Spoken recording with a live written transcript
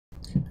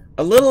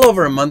A little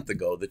over a month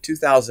ago, the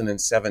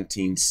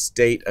 2017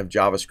 State of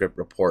JavaScript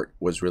report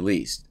was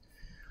released.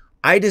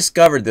 I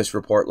discovered this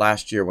report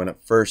last year when it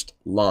first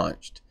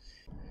launched.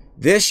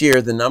 This year,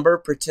 the number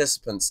of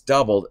participants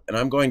doubled, and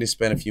I'm going to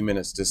spend a few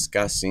minutes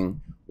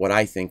discussing what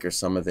I think are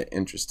some of the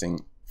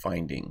interesting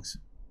findings.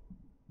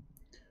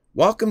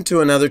 Welcome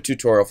to another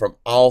tutorial from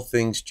All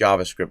Things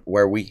JavaScript,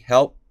 where we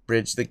help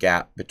bridge the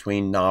gap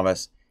between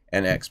novice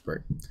and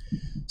expert.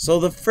 So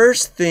the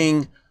first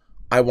thing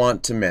I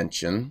want to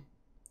mention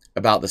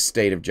about the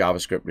State of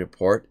JavaScript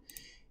report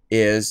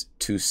is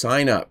to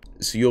sign up.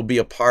 So you'll be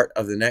a part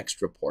of the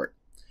next report.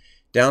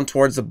 Down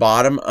towards the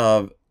bottom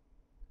of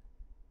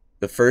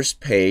the first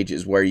page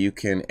is where you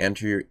can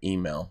enter your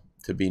email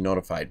to be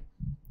notified.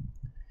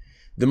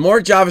 The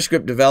more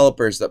JavaScript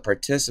developers that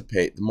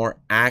participate, the more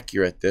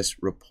accurate this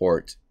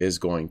report is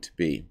going to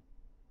be.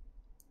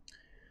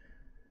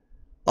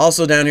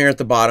 Also down here at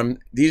the bottom,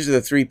 these are the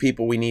three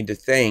people we need to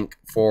thank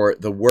for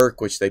the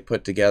work which they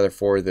put together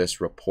for this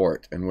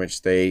report and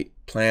which they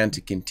plan to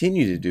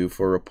continue to do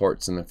for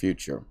reports in the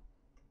future.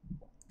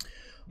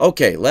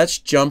 Okay, let's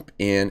jump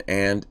in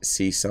and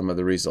see some of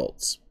the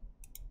results.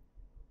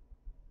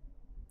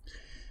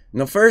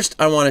 Now first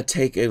I want to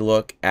take a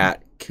look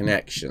at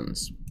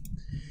connections.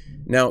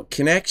 Now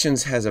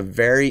connections has a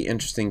very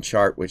interesting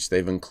chart which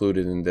they've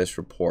included in this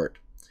report.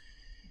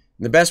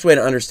 The best way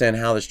to understand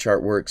how this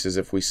chart works is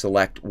if we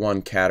select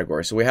one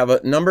category. So we have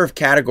a number of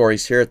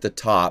categories here at the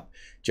top: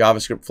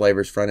 JavaScript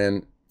flavors,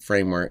 front-end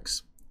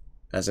frameworks,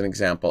 as an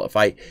example. If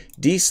I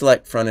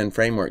deselect front-end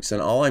frameworks,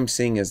 then all I'm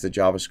seeing is the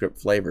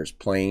JavaScript flavors: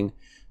 plain,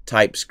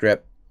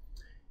 Typescript,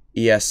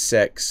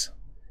 Es6,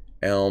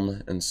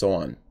 Elm, and so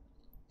on.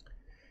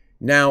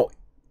 Now,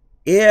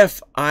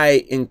 if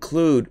I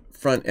include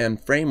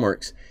front-end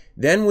frameworks,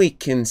 then we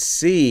can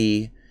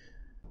see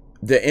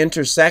the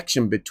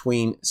intersection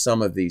between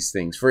some of these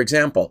things. For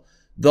example,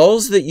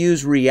 those that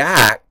use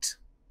React,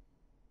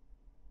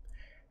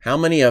 how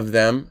many of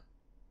them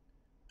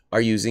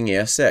are using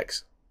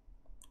Es6?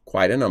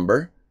 Quite a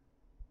number,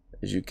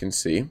 as you can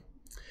see.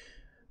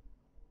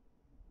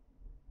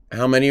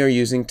 How many are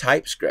using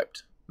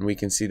Typescript? And we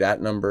can see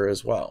that number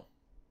as well.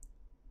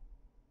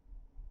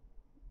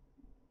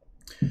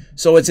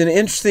 So it's an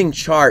interesting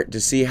chart to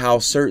see how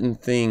certain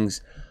things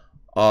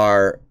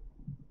are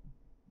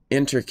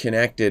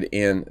interconnected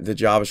in the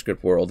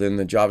JavaScript world, in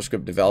the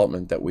JavaScript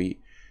development that we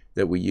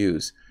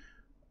use.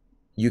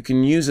 You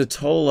can use a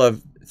total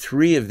of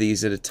 3 of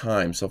these at a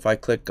time. So if I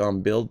click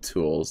on Build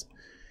Tools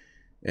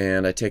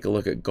and I take a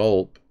look at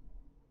Gulp,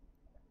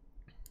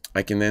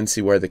 I can then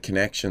see where the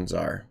connections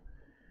are.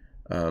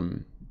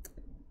 And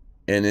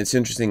it's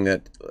interesting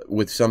that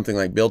with something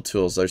like Build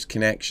Tools, there's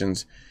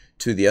connections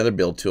to the other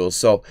build tools.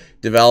 So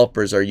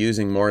developers are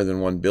using more than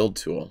one build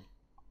tool.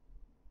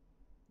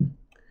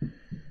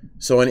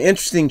 So an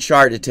interesting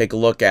chart to take a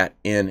look at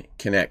in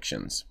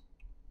connections.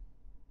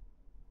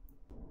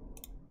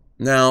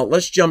 Now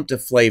let's jump to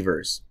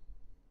flavors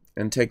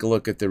and take a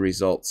look at the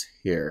results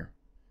here.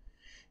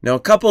 Now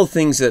a couple of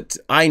things that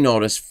I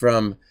noticed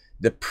from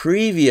the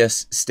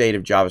previous State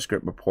of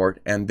JavaScript report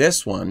and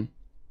this one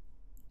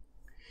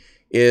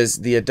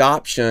is the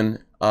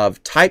adoption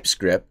of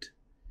Typescript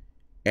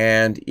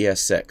and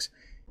Es6.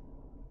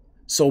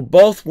 So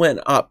both went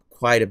up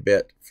quite a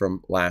bit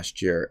from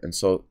last year, and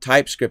so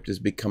Typescript is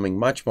becoming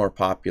much more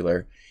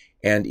popular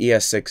and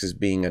Es6 is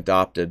being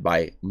adopted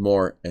by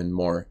more and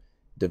more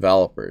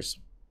developers.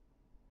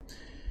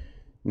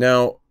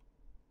 Now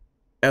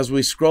as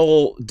we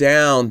scroll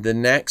down, the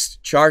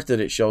next chart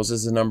that it shows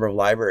is the number of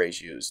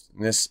libraries used.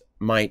 And this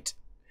might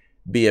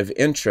be of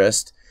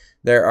interest.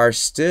 There are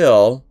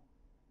still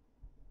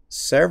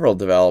several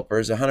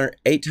developers,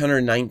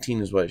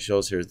 819 is what it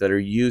shows here, that are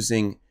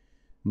using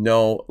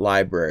no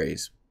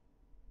libraries.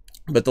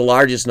 But the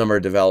largest number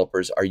of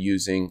developers are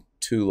using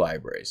 2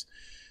 libraries.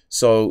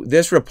 So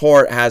this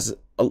report has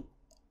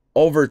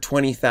over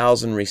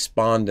 20,000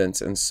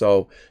 respondents, and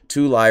so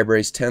 2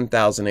 libraries,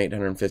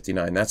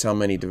 10,859. That's how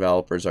many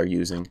developers are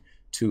using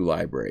 2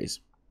 libraries.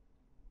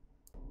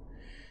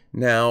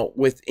 Now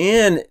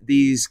within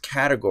these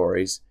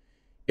categories,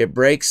 it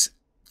breaks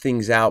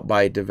things out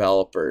by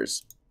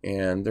developers,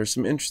 and there's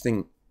some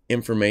interesting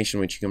information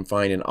which you can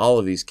find in all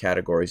of these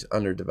categories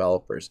under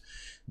developers.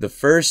 The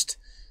first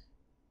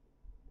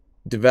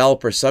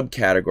developer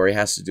subcategory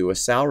has to do with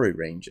salary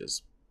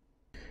ranges.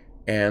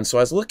 And so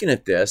I was looking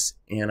at this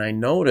and I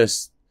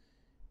noticed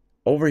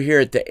over here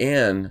at the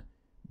end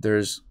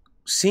there's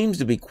seems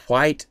to be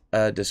quite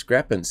a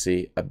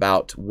discrepancy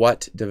about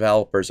what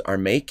developers are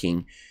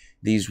making.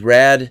 These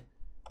red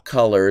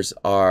colors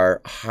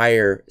are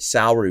higher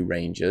salary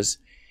ranges,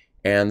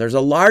 and there's a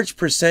large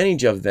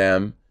percentage of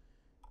them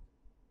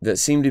that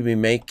seem to be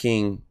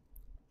making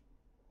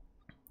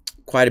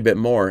quite a bit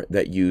more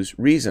that use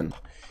Reason.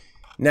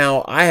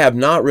 Now, I have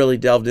not really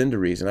delved into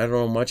Reason. I don't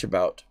know much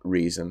about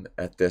Reason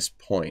at this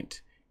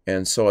point.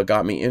 And so it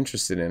got me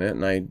interested in it,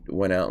 and I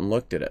went out and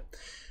looked at it.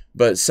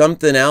 But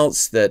something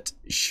else that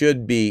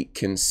should be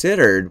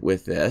considered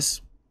with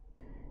this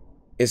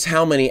is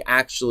how many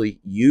actually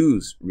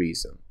use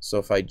reason. So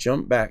if I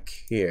jump back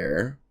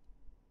here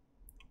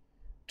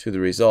to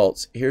the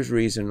results, here's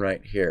reason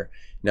right here.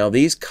 Now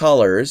these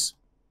colors,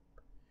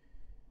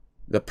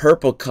 the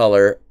purple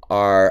color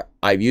are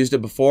I've used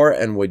it before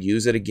and would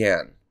use it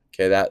again.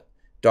 Okay, that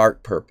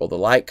dark purple. The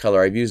light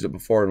color, I've used it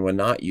before and would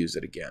not use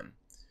it again.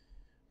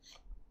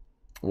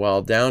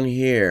 While down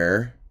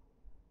here,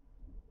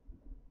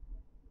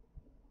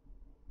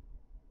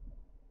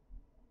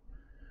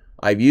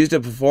 I've used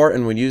it before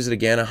and would use it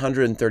again,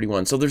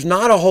 131. So there's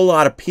not a whole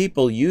lot of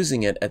people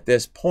using it at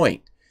this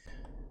point.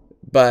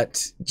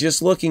 But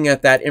just looking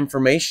at that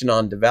information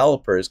on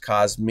developers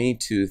caused me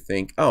to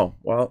think, oh,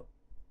 well,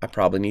 I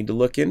probably need to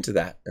look into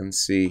that and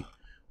see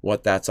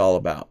what that's all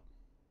about.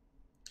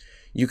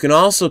 You can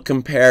also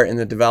compare in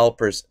the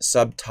developer's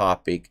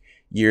subtopic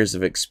years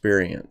of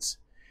experience.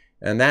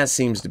 And that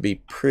seems to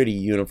be pretty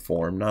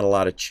uniform, not a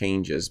lot of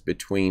changes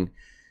between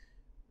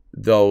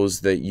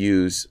those that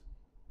use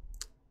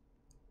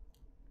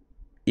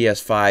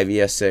ES5,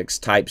 ES6,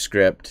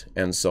 Typescript,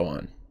 and so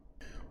on.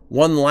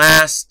 One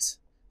last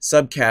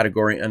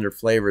subcategory under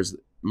flavors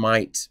that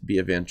might be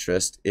of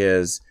interest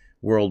is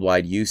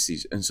worldwide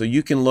usage. And so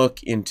you can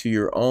look into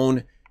your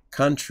own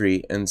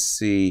country and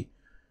see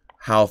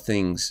how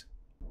things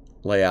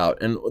lay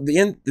out. And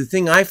the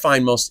thing I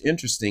find most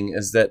interesting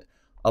is that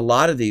a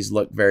lot of these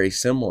look very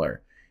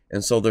similar.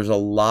 And so there's a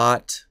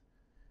lot,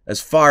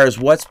 as far as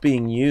what's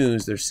being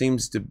used, there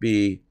seems to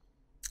be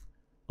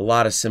a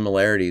lot of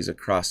similarities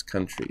across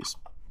countries.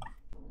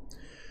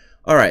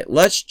 All right,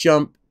 let's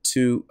jump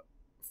to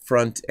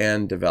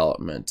front-end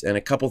development. And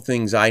a couple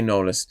things I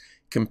noticed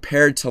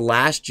compared to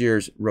last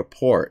year's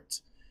report.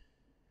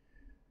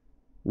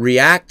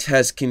 React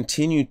has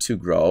continued to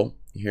grow.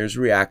 Here's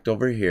React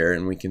over here,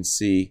 and we can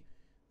see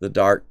the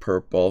dark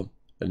purple,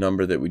 a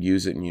number that would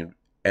use it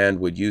and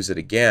would use it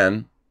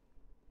again.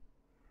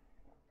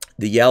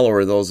 The yellow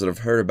are those that have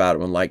heard about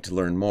it and would like to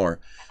learn more.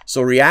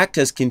 So React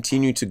has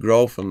continued to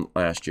grow from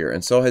last year,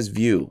 and so has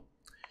Vue.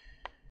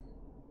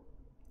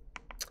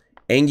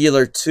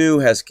 Angular 2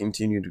 has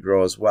continued to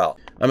grow as well.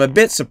 I'm a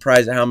bit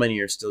surprised at how many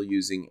are still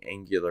using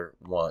Angular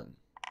 1.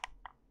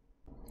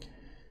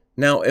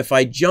 Now, if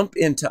I jump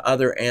into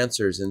other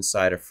answers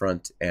inside of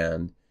front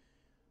end,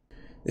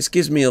 this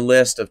gives me a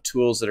list of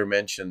tools that are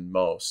mentioned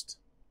most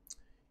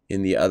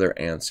in the other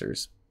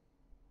answers.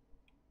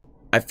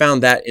 I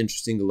found that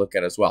interesting to look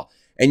at as well.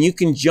 And you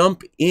can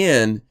jump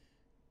in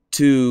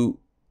to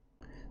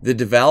the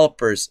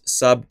developer's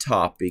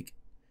subtopic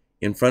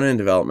in front-end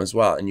development as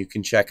well, and you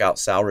can check out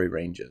salary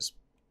ranges.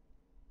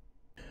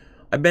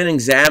 I've been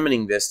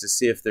examining this to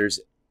see if there's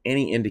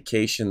any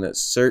indication that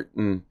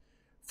certain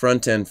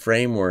front-end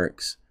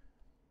frameworks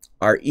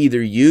are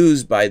either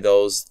used by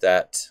those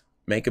that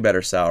make a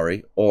better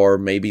salary or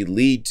maybe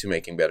lead to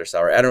making better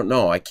salary. I don't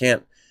know.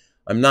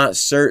 I'm not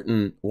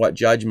certain what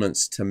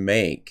judgments to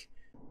make,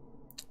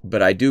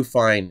 but I do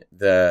find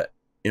the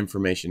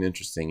information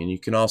interesting, and you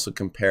can also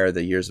compare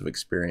the years of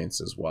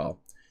experience as well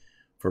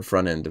for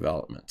front-end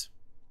development.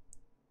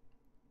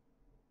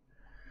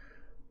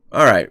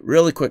 All right,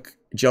 really quick,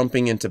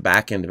 jumping into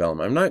back-end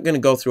development. I'm not going to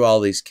go through all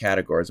these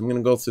categories. I'm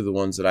going to go through the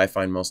ones that I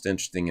find most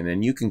interesting, and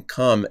then you can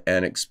come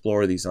and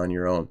explore these on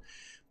your own.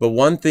 But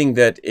one thing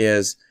that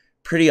is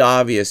pretty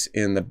obvious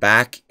in the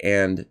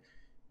back-end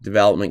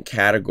development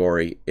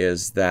category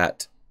is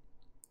that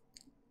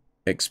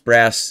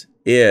Express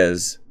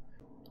is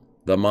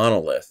the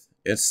monolith.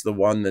 It's the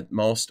one that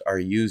most are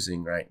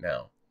using right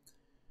now,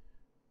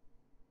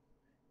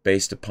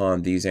 based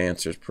upon these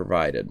answers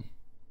provided.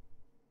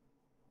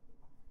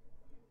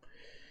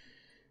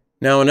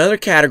 Now, another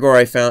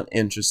category I found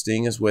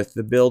interesting is with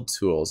the build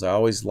tools. I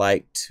always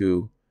like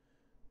to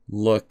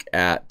look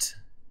at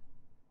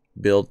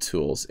build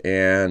tools,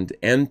 and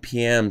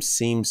NPM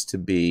seems to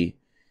be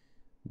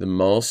the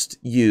most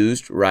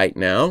used right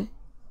now.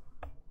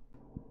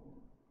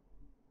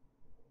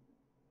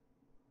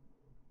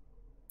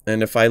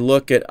 And if I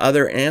look at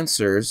other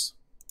answers,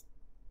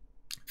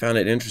 I found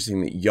it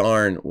interesting that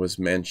Yarn was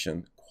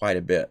mentioned quite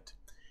a bit.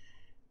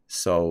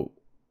 So,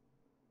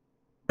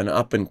 an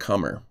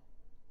up-and-comer.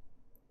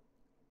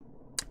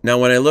 Now,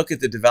 when I look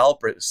at the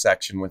developer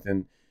section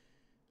within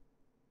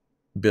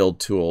build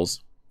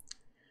tools,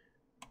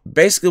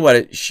 basically what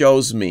it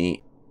shows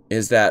me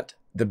is that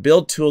the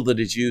build tool that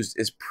is used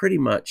is pretty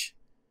much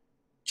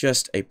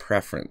just a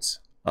preference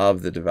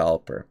of the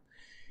developer.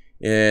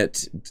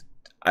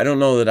 I don't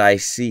know that I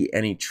see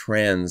any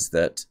trends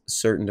that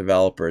certain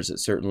developers at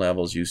certain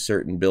levels use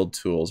certain build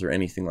tools or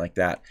anything like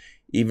that,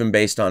 even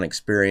based on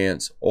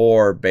experience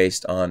or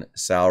based on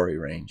salary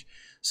range.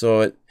 So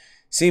it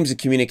seems to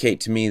communicate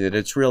to me that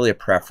it's really a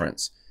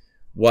preference.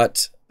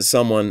 What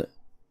someone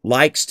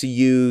likes to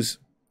use,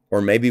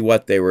 or maybe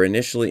what they were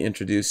initially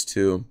introduced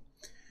to.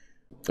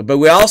 But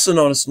we also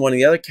noticed in one of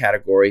the other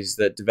categories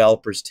that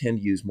developers tend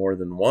to use more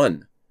than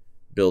one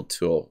build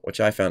tool, which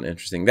I found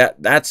interesting.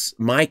 That's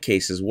my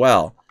case as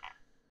well.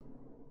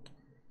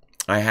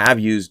 I have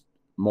used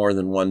more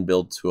than one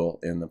build tool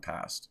in the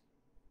past.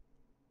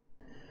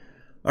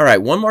 All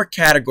right, one more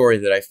category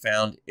that I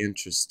found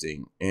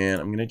interesting, and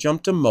I'm going to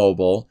jump to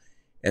mobile,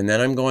 and then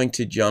I'm going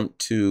to jump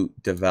to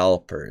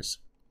developers.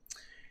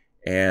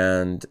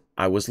 And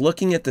I was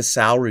looking at the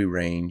salary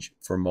range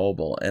for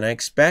mobile, and I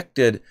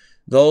expected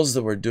those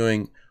that were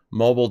doing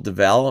mobile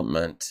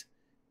development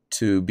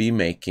to be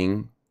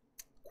making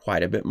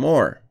quite a bit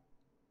more.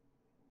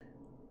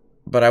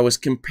 But I was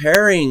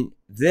comparing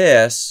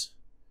this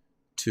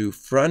to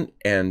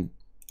front-end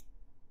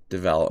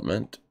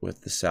development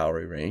with the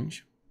salary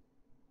range.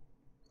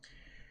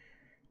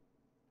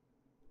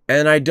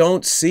 And I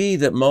don't see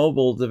that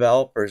mobile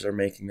developers are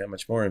making that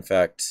much more. In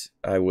fact,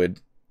 I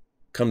would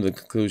come to the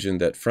conclusion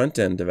that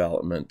front-end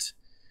development,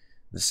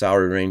 the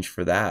salary range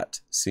for that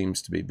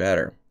seems to be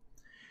better.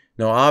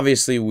 Now,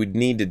 obviously, we'd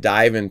need to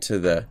dive into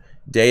the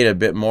data a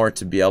bit more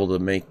to be able to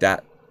make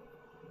that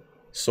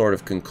sort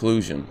of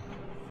conclusion.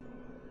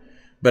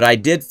 But I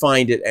did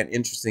find it an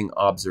interesting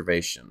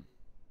observation.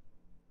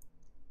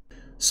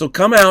 So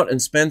come out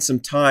and spend some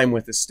time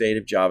with the State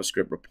of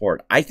JavaScript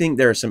report. I think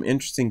there are some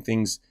interesting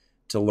things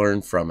to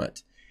learn from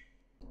it.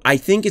 I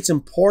think it's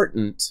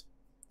important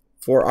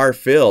for our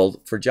field,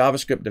 for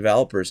JavaScript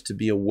developers, to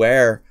be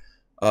aware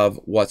of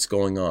what's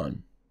going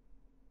on.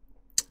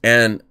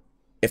 And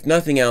if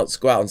nothing else,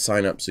 go out and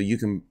sign up so you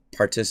can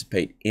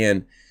participate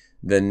in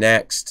the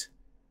next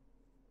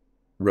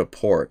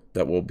report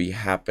that will be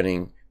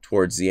happening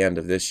towards the end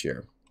of this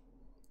year.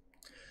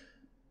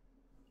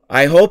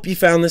 I hope you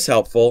found this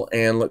helpful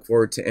and look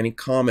forward to any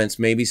comments,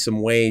 maybe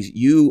some ways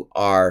you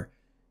are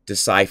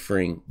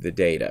deciphering the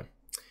data.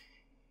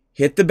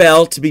 Hit the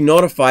bell to be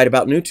notified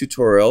about new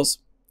tutorials,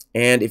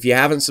 and if you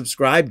haven't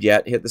subscribed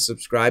yet, hit the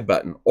subscribe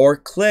button or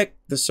click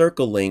the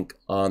circle link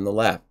on the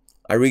left.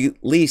 I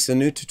release a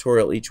new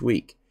tutorial each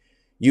week.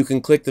 You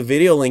can click the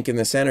video link in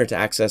the center to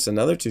access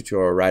another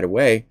tutorial right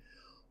away,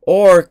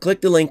 or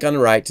click the link on the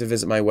right to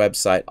visit my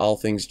website,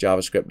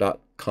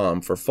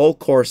 allthingsjavascript.com, for full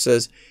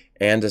courses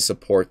and to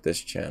support this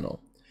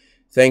channel.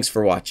 Thanks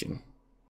for watching.